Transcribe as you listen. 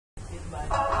Hey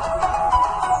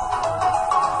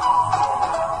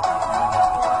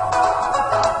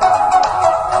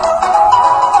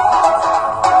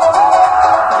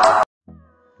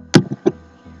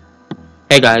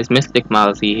guys, Mystic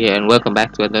Mylese here and welcome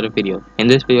back to another video. In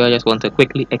this video I just want to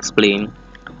quickly explain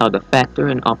how the factor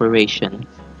and operation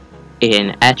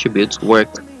in attributes work.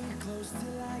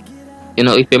 You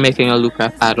know, if you're making a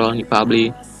Lucraft add-on, you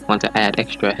probably want to add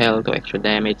extra health or extra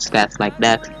damage, stats like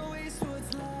that.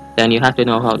 Then you have to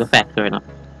know how the factor and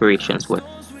operations work.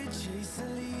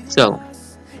 So,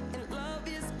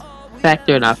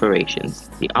 factor and operations.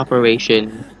 The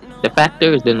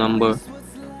factor is the number,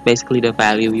 basically the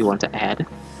value you want to add,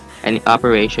 and the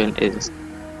operation is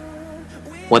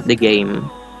what the game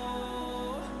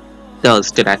does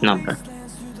to that number.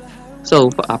 So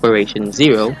for operation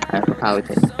 0, I have a power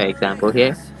test for example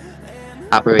here.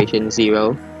 Operation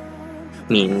 0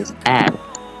 means add.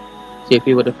 So if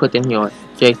you were to put in your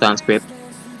JSON script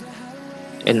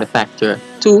in the factor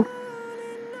 2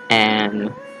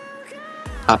 and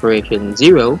operation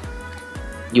 0,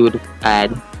 you would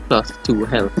add plus 2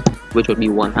 health, which would be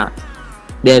 1 heart.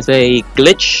 There's a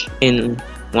glitch in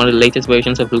one of the latest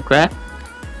versions of Lucraft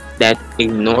that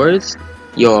ignores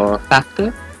your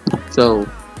factor. So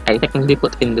I technically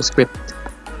put in the script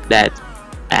that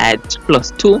adds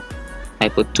plus 2. I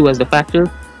put 2 as the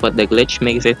factor, but the glitch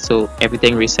makes it so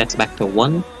everything resets back to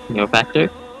 1 in your factor.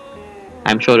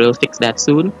 I'm sure they'll fix that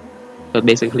soon. But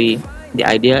basically the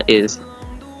idea is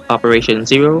operation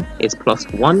 0 is plus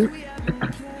 1.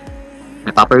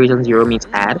 If operation 0 means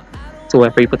add, so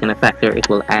whenever you put in a factor, it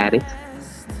will add it.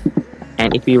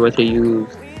 And if you were to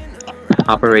use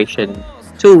operation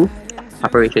 2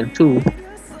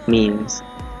 means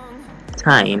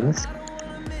times.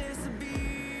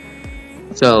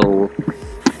 So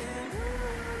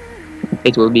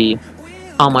it will be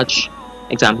how much,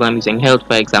 example I'm using health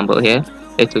for example here,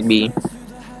 it would be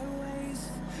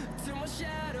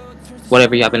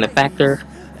whatever you have in the factor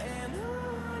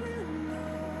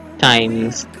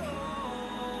times,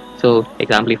 so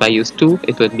example if I use 2,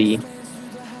 it would be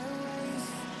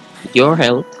your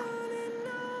health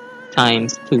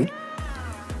times 2,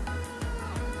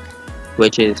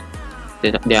 which is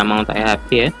the amount I have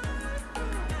here.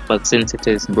 But since it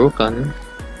is broken,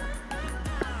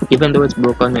 even though it's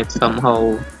broken, it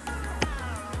somehow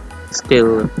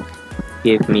still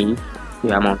gave me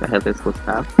the amount of health it's supposed to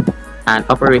have. And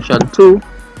operation 2,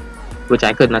 which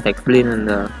I could not explain in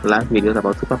the last videos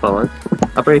about superpowers,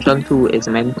 operation 2 is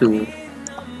meant to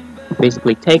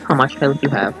basically take how much health you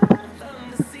have,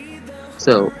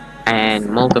 so, and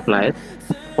multiply it,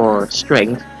 or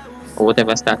strength, or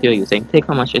whatever stat you're using, take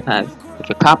how much it has, make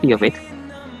a copy of it,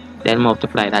 then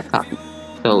multiply that copy.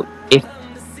 So if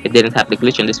it didn't have the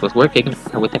glitch and this was working,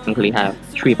 I would technically have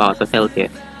 3 bars of health here.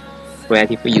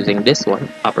 Whereas if we're using this one,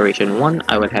 operation 1,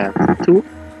 I would have 2,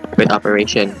 with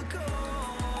operation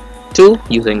 2,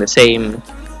 using the same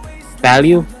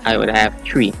value, I would have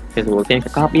 3, because it will take a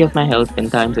copy of my health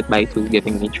and times it by 2,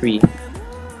 giving me 3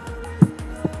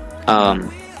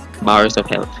 bars of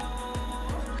health.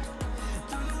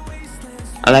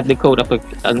 I'll have the code up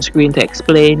on the screen to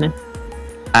explain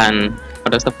and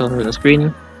other stuff on the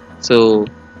screen. So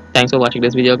thanks for watching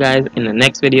this video guys. In the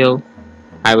next video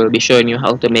I will be showing you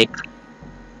how to make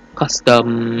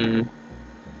custom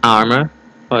armor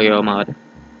for your mod.